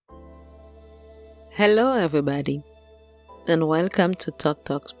Hello, everybody, and welcome to Talk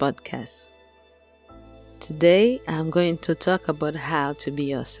Talks podcast. Today, I'm going to talk about how to be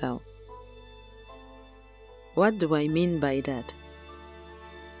yourself. What do I mean by that?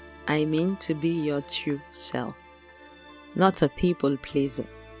 I mean to be your true self, not a people pleaser,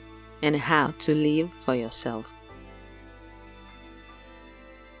 and how to live for yourself.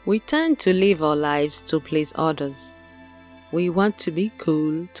 We tend to live our lives to please others. We want to be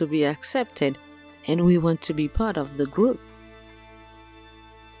cool, to be accepted, and we want to be part of the group.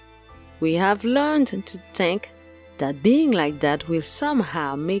 We have learned to think that being like that will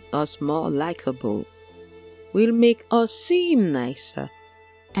somehow make us more likable, will make us seem nicer,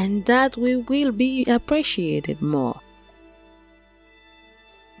 and that we will be appreciated more.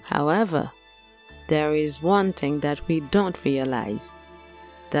 However, there is one thing that we don't realize,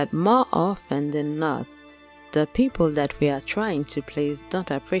 that more often than not, the people that we are trying to please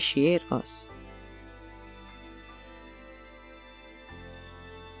don't appreciate us.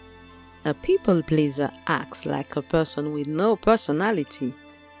 A people pleaser acts like a person with no personality,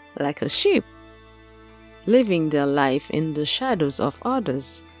 like a sheep, living their life in the shadows of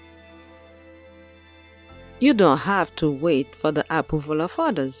others. You don't have to wait for the approval of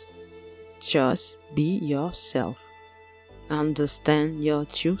others. Just be yourself. Understand your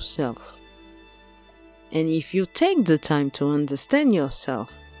true self. And if you take the time to understand yourself,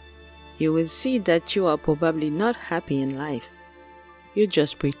 you will see that you are probably not happy in life. You're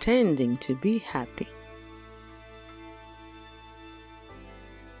just pretending to be happy.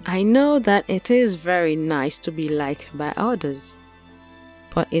 I know that it is very nice to be liked by others,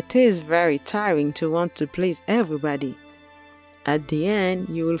 but it is very tiring to want to please everybody. At the end,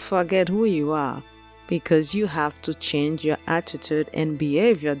 you will forget who you are because you have to change your attitude and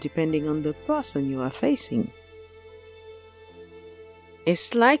behavior depending on the person you are facing.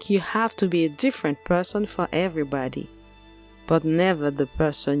 It's like you have to be a different person for everybody, but never the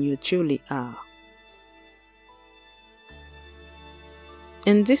person you truly are.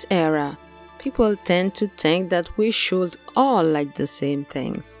 In this era, people tend to think that we should all like the same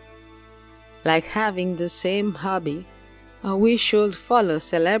things, like having the same hobby, or we should follow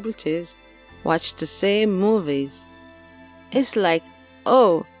celebrities, watch the same movies. It's like,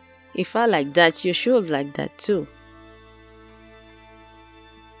 oh, if I like that, you should like that too.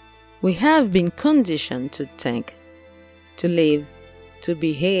 We have been conditioned to think, to live, to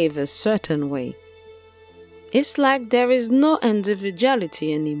behave a certain way. It's like there is no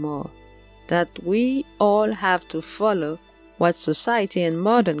individuality anymore, that we all have to follow what society and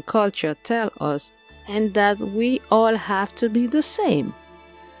modern culture tell us, and that we all have to be the same.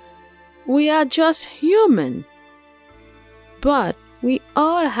 We are just human, but we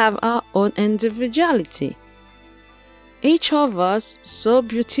all have our own individuality. Each of us so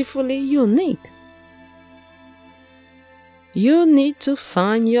beautifully unique. You need to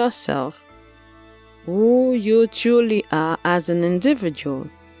find yourself, who you truly are as an individual.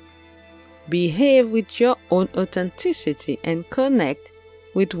 Behave with your own authenticity and connect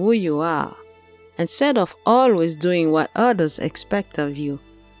with who you are, instead of always doing what others expect of you.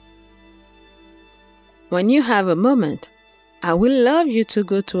 When you have a moment, I will love you to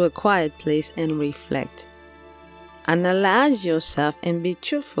go to a quiet place and reflect. Analyze yourself and be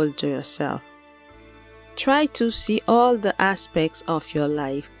truthful to yourself. Try to see all the aspects of your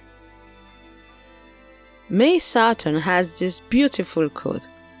life. May Sarton has this beautiful quote.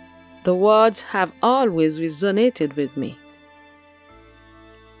 The words have always resonated with me.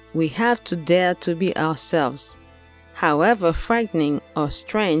 We have to dare to be ourselves, however frightening or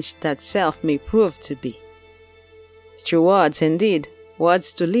strange that self may prove to be. True words indeed,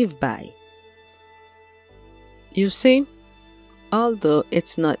 words to live by. You see, although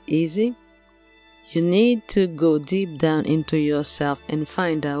it's not easy, you need to go deep down into yourself and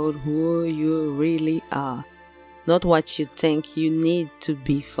find out who you really are, not what you think you need to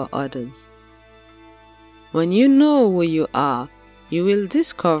be for others. When you know who you are, you will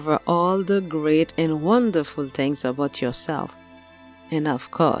discover all the great and wonderful things about yourself, and of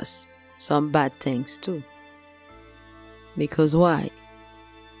course, some bad things too. Because why?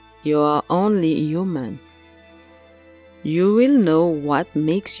 You are only human. You will know what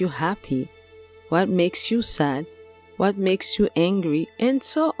makes you happy, what makes you sad, what makes you angry, and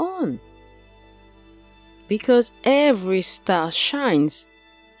so on. Because every star shines,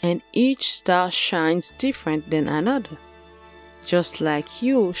 and each star shines different than another, just like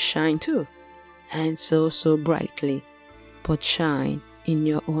you shine too, and so brightly, but shine in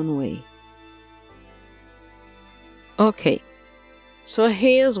your own way. Okay, so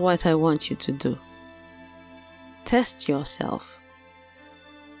here's what I want you to do. Test yourself.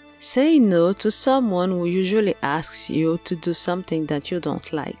 Say no to someone who usually asks you to do something that you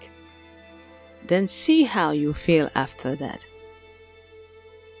don't like. Then see how you feel after that.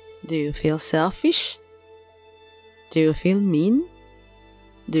 Do you feel selfish? Do you feel mean?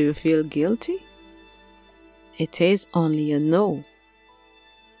 Do you feel guilty? It is only a no.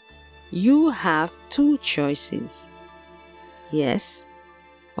 You have two choices, yes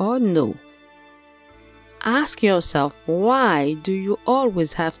or no. Ask yourself, why do you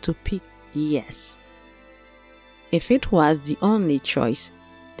always have to pick yes? If it was the only choice,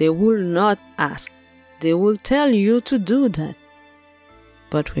 they will not ask. They will tell you to do that.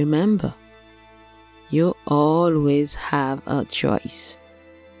 But remember, you always have a choice.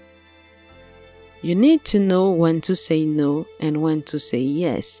 You need to know when to say no and when to say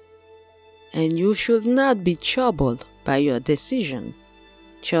yes. And you should not be troubled by your decision.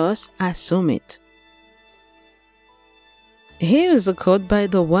 Just assume it. Here is a quote by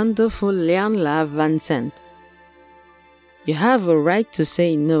the wonderful Iyanla Vanzant. You have a right to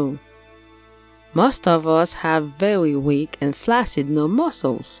say no. Most of us have very weak and flaccid no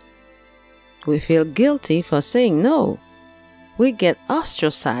muscles. We feel guilty for saying no. We get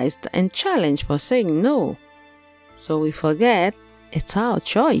ostracized and challenged for saying no. So we forget it's our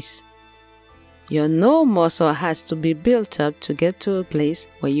choice. Your no muscle has to be built up to get to a place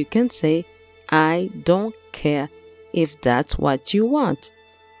where you can say, I don't care if that's what you want.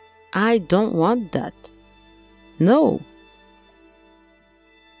 I don't want that. No.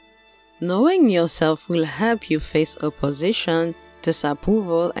 Knowing yourself will help you face opposition,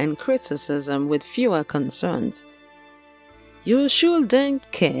 disapproval, and criticism with fewer concerns. You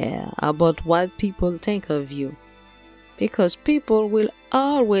shouldn't care about what people think of you, because people will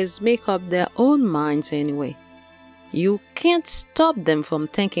always make up their own minds anyway. You can't stop them from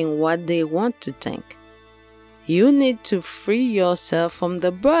thinking what they want to think. You need to free yourself from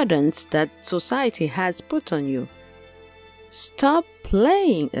the burdens that society has put on you. Stop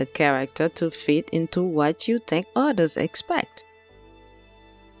playing a character to fit into what you think others expect.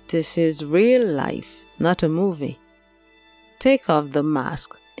 This is real life, not a movie. Take off the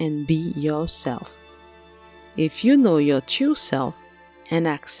mask and be yourself. If you know your true self and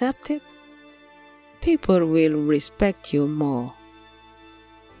accept it, people will respect you more.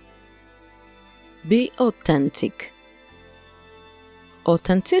 Be authentic.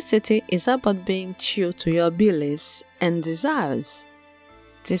 Authenticity is about being true to your beliefs and desires,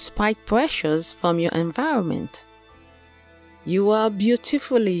 despite pressures from your environment. You are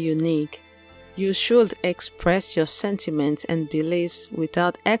beautifully unique. You should express your sentiments and beliefs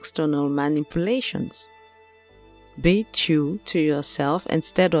without external manipulations. Be true to yourself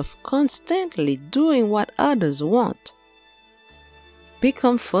instead of constantly doing what others want. Be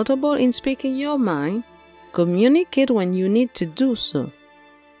comfortable in speaking your mind. Communicate when you need to do so.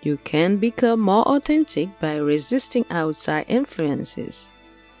 You can become more authentic by resisting outside influences.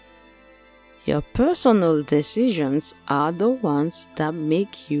 Your personal decisions are the ones that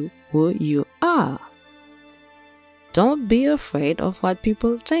make you who you are. Don't be afraid of what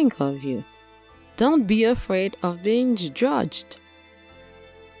people think of you. Don't be afraid of being judged.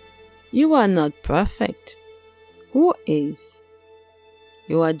 You are not perfect. Who is?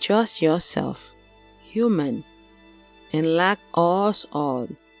 You are just yourself, human, and like us all,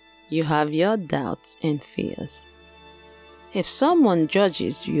 you have your doubts and fears. If someone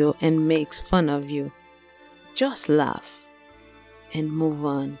judges you and makes fun of you, just laugh and move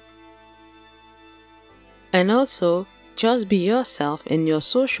on. And also, just be yourself in your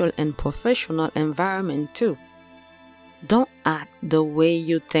social and professional environment too. Don't act the way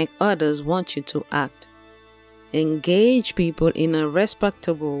you think others want you to act. Engage people in a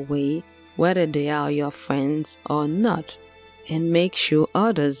respectable way, whether they are your friends or not, and make sure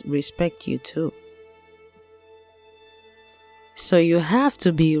others respect you too. So you have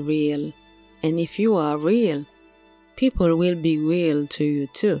to be real, and if you are real, people will be real to you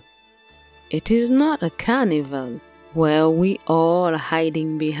too. It is not a carnival where we all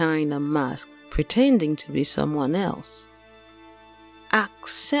hiding behind a mask, pretending to be someone else.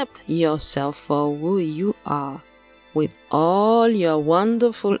 Accept yourself for who you are, with all your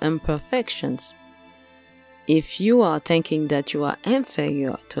wonderful imperfections. If you are thinking that you are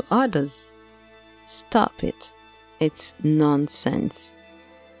inferior to others, stop it. It's nonsense.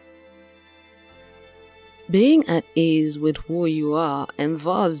 Being at ease with who you are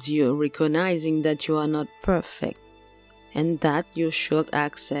involves you recognizing that you are not perfect and that you should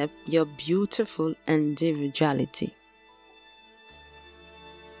accept your beautiful individuality.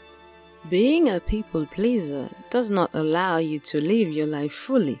 Being a people pleaser does not allow you to live your life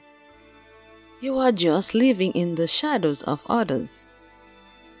fully. You are just living in the shadows of others.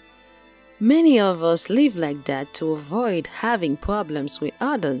 Many of us live like that to avoid having problems with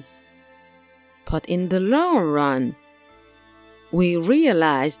others. But in the long run, we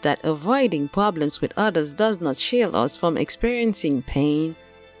realize that avoiding problems with others does not shield us from experiencing pain,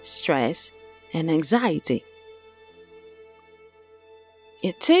 stress, and anxiety.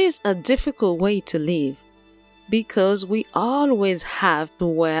 It is a difficult way to live because we always have to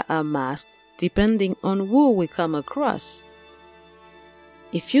wear a mask depending on who we come across.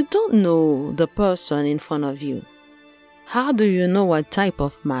 If you don't know the person in front of you, how do you know what type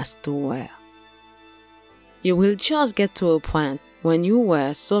of mask to wear? You will just get to a point when you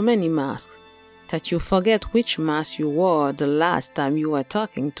wear so many masks that you forget which mask you wore the last time you were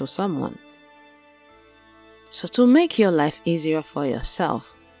talking to someone. So to make your life easier for yourself,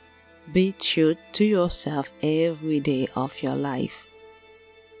 be true to yourself every day of your life.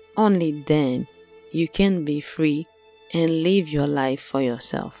 Only then you can be free and live your life for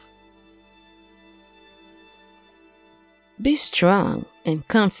yourself. Be strong and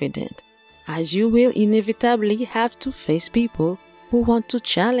confident, as you will inevitably have to face people who want to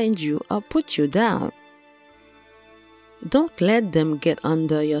challenge you or put you down. Don't let them get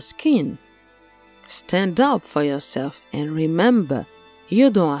under your skin. Stand up for yourself and remember, you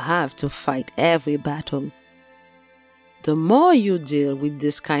don't have to fight every battle. The more you deal with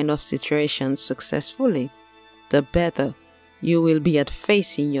this kind of situation successfully, the better you will be at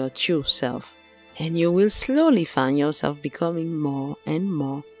facing your true self, and you will slowly find yourself becoming more and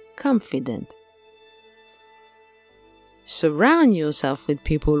more confident. Surround yourself with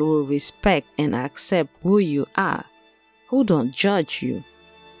people who respect and accept who you are, who don't judge you.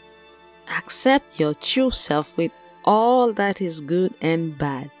 Accept your true self with all that is good and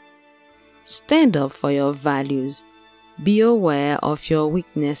bad. Stand up for your values. Be aware of your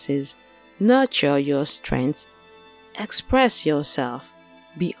weaknesses. Nurture your strengths. Express yourself.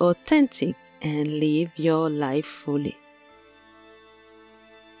 Be authentic and live your life fully.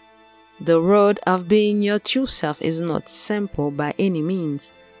 The road of being your true self is not simple by any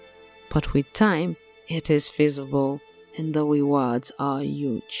means, but with time, it is feasible and the rewards are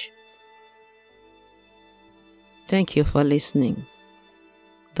huge. Thank you for listening.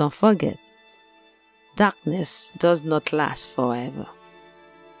 Don't forget, darkness does not last forever.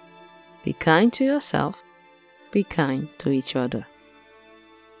 Be kind to yourself, be kind to each other.